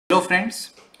Hello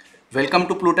friends, welcome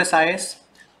to Plutus IAS.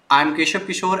 I am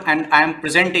Keshav and I am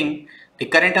presenting the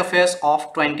current affairs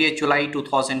of 20th July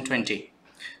 2020.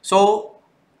 So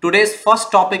today's first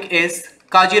topic is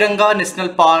Kaziranga National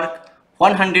Park,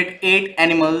 108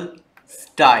 animals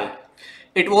die.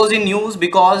 It was in news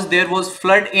because there was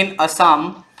flood in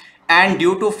Assam, and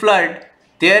due to flood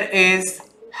there is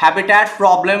habitat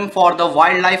problem for the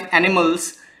wildlife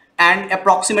animals, and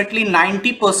approximately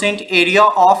 90% area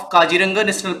of Kaziranga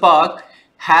National Park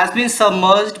has been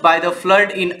submerged by the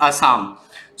flood in Assam.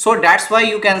 So that's why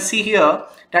you can see here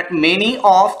that many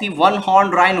of the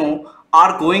one-horned rhino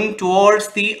are going towards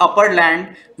the upper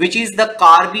land, which is the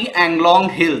Karbi Anglong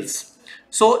Hills.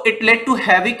 So it led to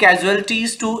heavy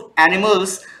casualties to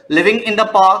animals living in the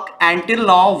park. Until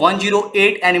now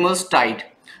 108 animals died.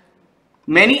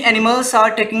 Many animals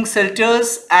are taking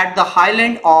shelters at the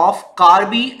highland of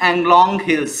Karbi Anglong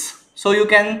Hills. So you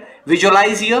can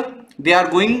visualize here, they are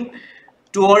going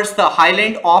towards the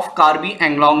highland of Karbi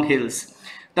Anglong Hills.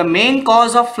 The main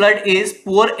cause of flood is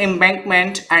poor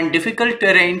embankment and difficult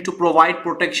terrain to provide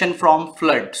protection from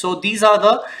flood. So these are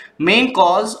the main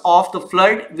cause of the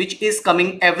flood which is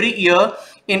coming every year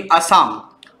in Assam.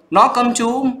 Now come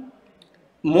to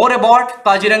more about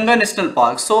Kaziranga National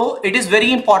Park. So it is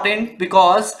very important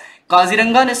because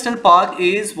Kaziranga National Park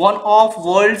is one of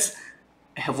World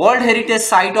Heritage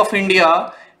Site of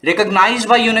India recognized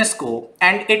by UNESCO,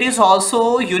 and it is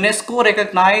also UNESCO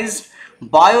recognized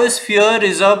Biosphere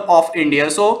Reserve of India.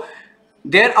 So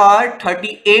there are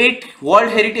 38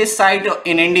 World Heritage Sites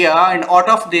in India, and out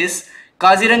of this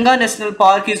Kaziranga National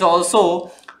Park is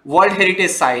also World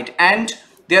Heritage Site, and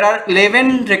there are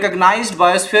 11 recognized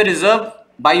Biosphere Reserve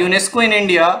by UNESCO in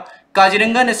India.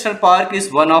 Kaziranga National Park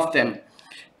is one of them.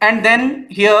 And then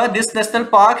here this national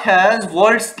park has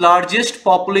world's largest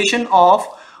population of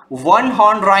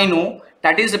one-horned rhino,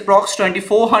 that is approximately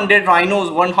 2400 rhinos,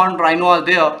 one-horned rhino are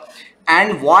there,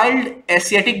 and wild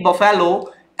Asiatic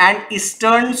buffalo and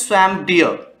eastern swamp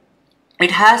deer.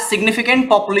 It has significant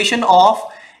population of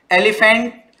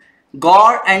elephant,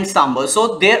 gaur and sambar.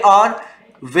 So there are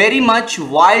very much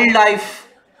wildlife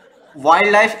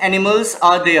animals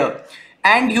are there.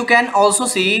 And you can also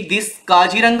see this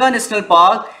Kaziranga National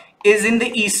Park is in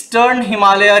the eastern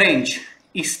Himalaya range,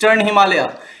 eastern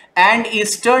Himalaya, and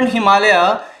eastern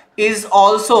Himalaya is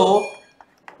also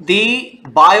the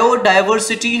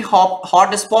biodiversity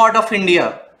hotspot of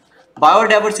India,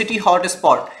 biodiversity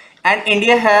hotspot, and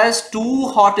India has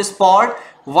two hotspots.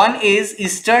 One is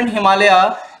eastern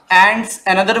Himalaya and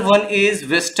another one is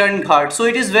Western Ghat. So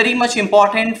it is very much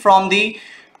important from the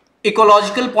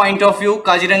ecological point of view,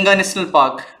 Kaziranga National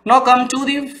Park. Now come to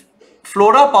the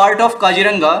flora part of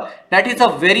Kaziranga. That is a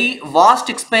very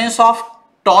vast expanse of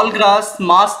tall grass,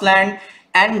 marshland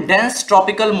and dense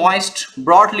tropical moist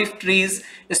broadleaf trees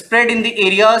spread in the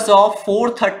areas of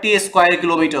 430 square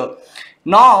kilometer.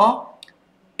 Now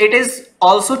it is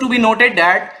also to be noted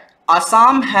that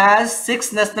Assam has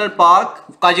 6 national parks.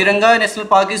 Kaziranga National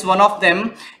Park is one of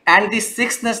them, and the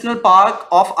 6th national park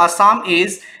of Assam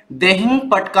is Dehing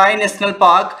Patkai National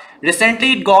Park.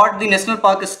 Recently it got the national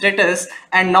park status,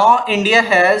 and now India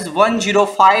has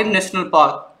 105 national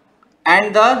park,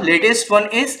 and the latest one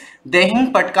is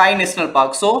Dehing Patkai National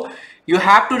Park. So you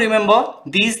have to remember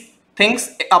these things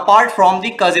apart from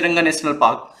the Kaziranga National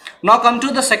Park. Now come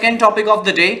to the second topic of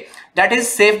the day, that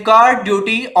is safeguard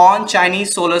duty on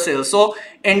Chinese solar cells. So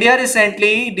India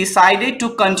recently decided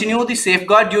to continue the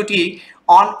safeguard duty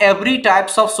on every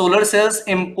types of solar cells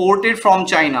imported from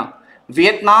China,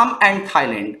 Vietnam and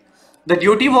Thailand. The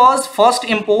duty was first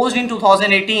imposed in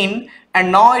 2018,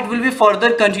 and now it will be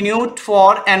further continued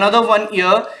for another 1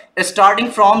 year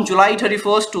starting from July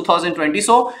 31st, 2020.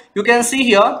 So you can see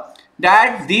here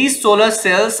that these solar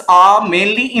cells are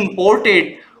mainly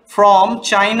imported from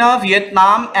China,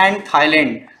 Vietnam and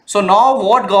Thailand. So now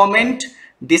what government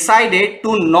decided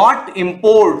to not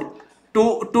import,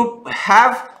 to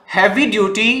have heavy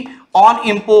duty on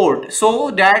import,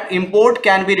 so that import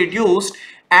can be reduced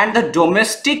and the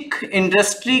domestic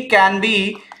industry can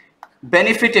be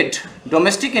benefited.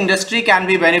 Domestic industry can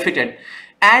be benefited.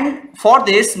 And for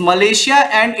this, Malaysia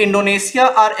and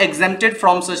Indonesia are exempted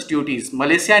from such duties.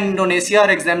 Malaysia and Indonesia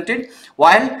are exempted,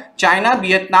 while China,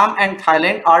 Vietnam and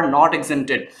Thailand are not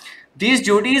exempted. These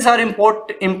duties are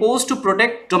imposed to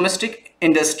protect domestic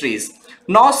industries.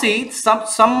 Now see,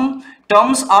 some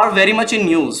terms are very much in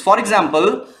use. For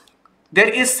example, there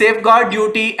is safeguard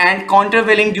duty and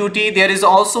countervailing duty. There is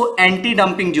also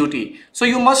anti-dumping duty. So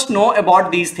you must know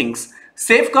about these things.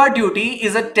 Safeguard duty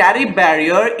is a tariff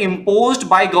barrier imposed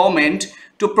by government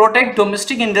to protect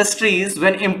domestic industries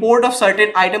when import of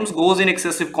certain items goes in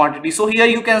excessive quantity. So here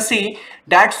you can see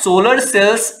that solar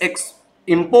cell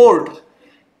import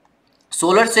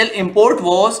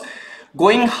was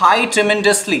going high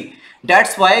tremendously.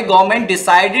 That's why government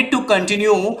decided to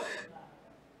continue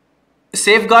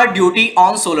safeguard duty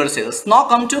on solar cells. Now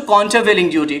come to countervailing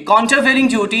duty. Countervailing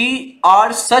duty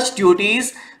are such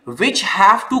duties which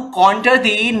have to counter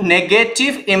the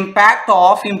negative impact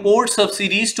of import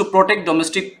subsidies to protect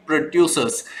domestic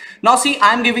producers. Now see,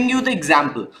 I am giving you the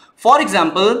example. For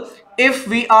example, if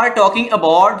we are talking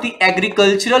about the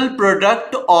agricultural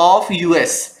product of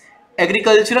US,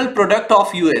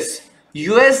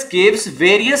 US gives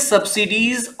various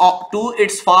subsidies to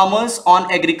its farmers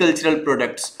on agricultural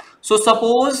products. So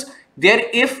suppose there,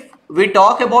 if we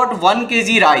talk about 1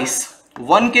 kg rice,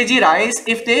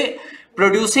 if they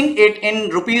producing it in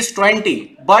rupees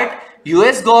 20, but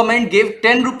US government gave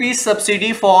 10 rupees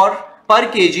subsidy for per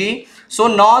kg. So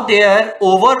now their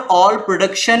overall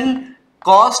production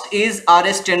cost is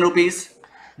Rs 10 rupees.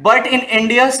 But in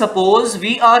India, suppose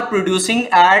we are producing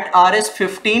at Rs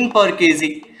 15 per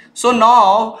kg. So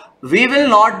now we will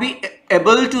not be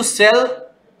able to sell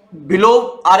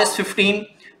below Rs 15,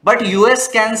 but US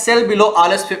can sell below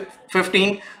Rs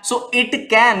 15. So it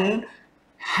can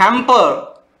hamper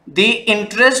the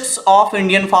interests of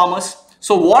Indian farmers.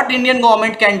 So what Indian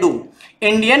government can do?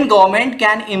 Indian government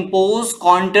can impose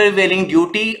countervailing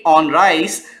duty on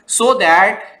rice so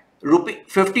that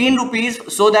 15 rupees,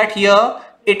 so that here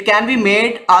it can be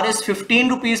made Rs 15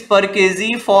 rupees per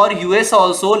kg for US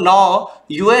also. Now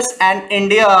US and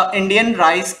Indian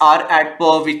rice are at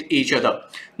par with each other.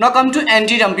 Now come to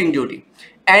anti-dumping duty.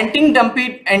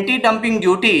 Anti-dumping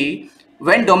duty,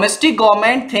 when domestic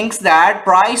government thinks that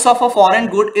price of a foreign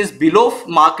good is below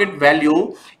market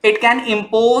value, it can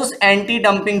impose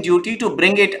anti-dumping duty to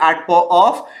bring it at par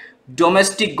of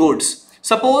domestic goods.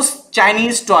 Suppose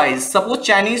Chinese toys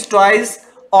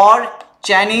or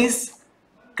Chinese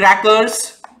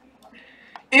crackers.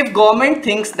 If government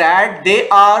thinks that they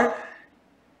are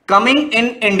coming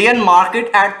in Indian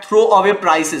market at throwaway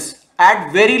prices,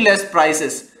 at very less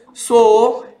prices,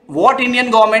 so what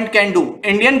Indian government can do?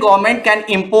 Indian government can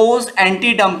impose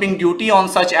anti-dumping duty on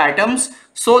such items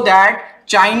so that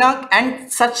China,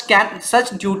 and such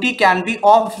duty can be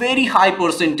of very high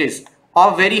percentage,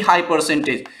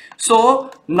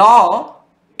 So now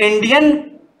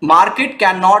Indian market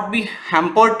cannot be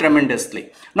hampered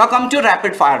tremendously. Now come to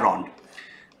rapid fire round.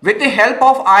 With the help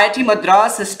of IIT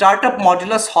Madras, startup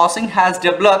Modulus Housing has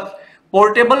developed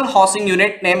portable housing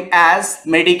unit named as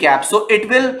Medicap. So it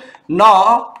will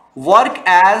now work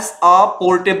as a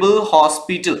portable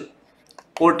hospital.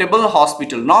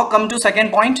 Now come to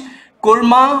second point.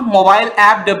 Kurma mobile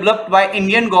app developed by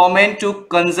Indian government to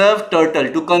conserve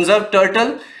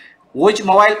turtle. Which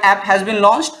mobile app has been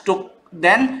launched?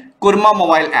 Then Kurma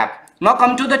mobile app. Now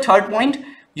come to the third point.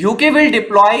 UK will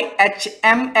deploy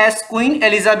HMS Queen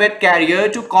Elizabeth carrier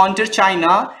to counter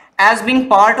China as being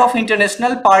part of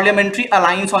International Parliamentary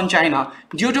Alliance on China.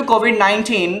 Due to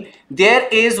COVID-19, there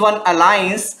is one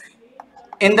alliance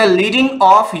in the lead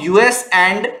of US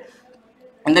and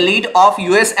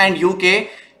UK,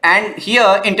 and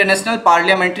here International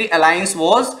Parliamentary Alliance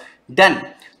was done.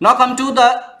 Now come to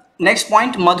the next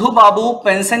point. Madhu Babu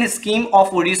pension scheme of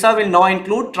Odisha will now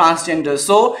include transgenders.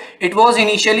 So it was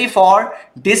initially for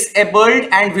disabled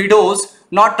and widows.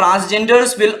 Now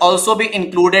transgenders will also be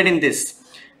included in this.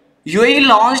 UAE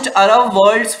launched Arab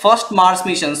world's first Mars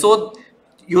mission. So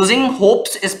using Hope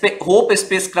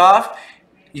spacecraft,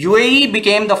 UAE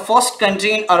became the first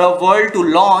country in Arab world to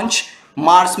launch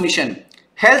Mars mission.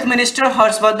 Health Minister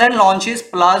Harshvardhan launches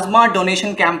plasma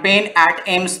donation campaign at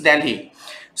AIIMS Delhi.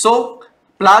 So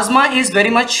plasma is very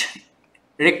much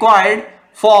required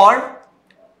for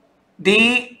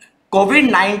the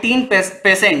COVID-19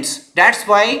 patients. That's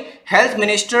why Health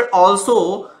Minister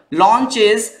also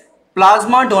launches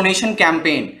plasma donation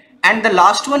campaign. And the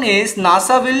last one is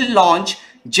NASA will launch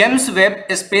James Webb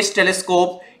Space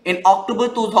Telescope in October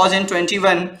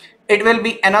 2021. It will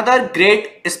be another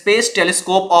great space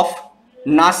telescope of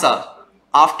NASA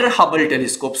after Hubble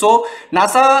telescope. So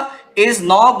NASA is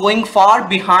now going far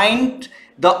behind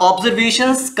the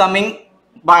observations coming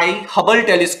by Hubble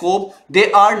telescope.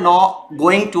 They are now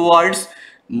going towards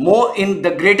more in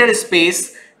the greater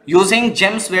space using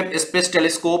James Webb Space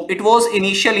Telescope. It was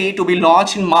initially to be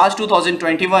launched in March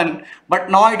 2021, but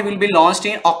now it will be launched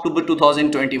in October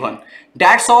 2021.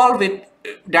 That's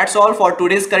all for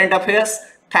today's current affairs.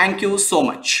 Thank you so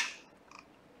much.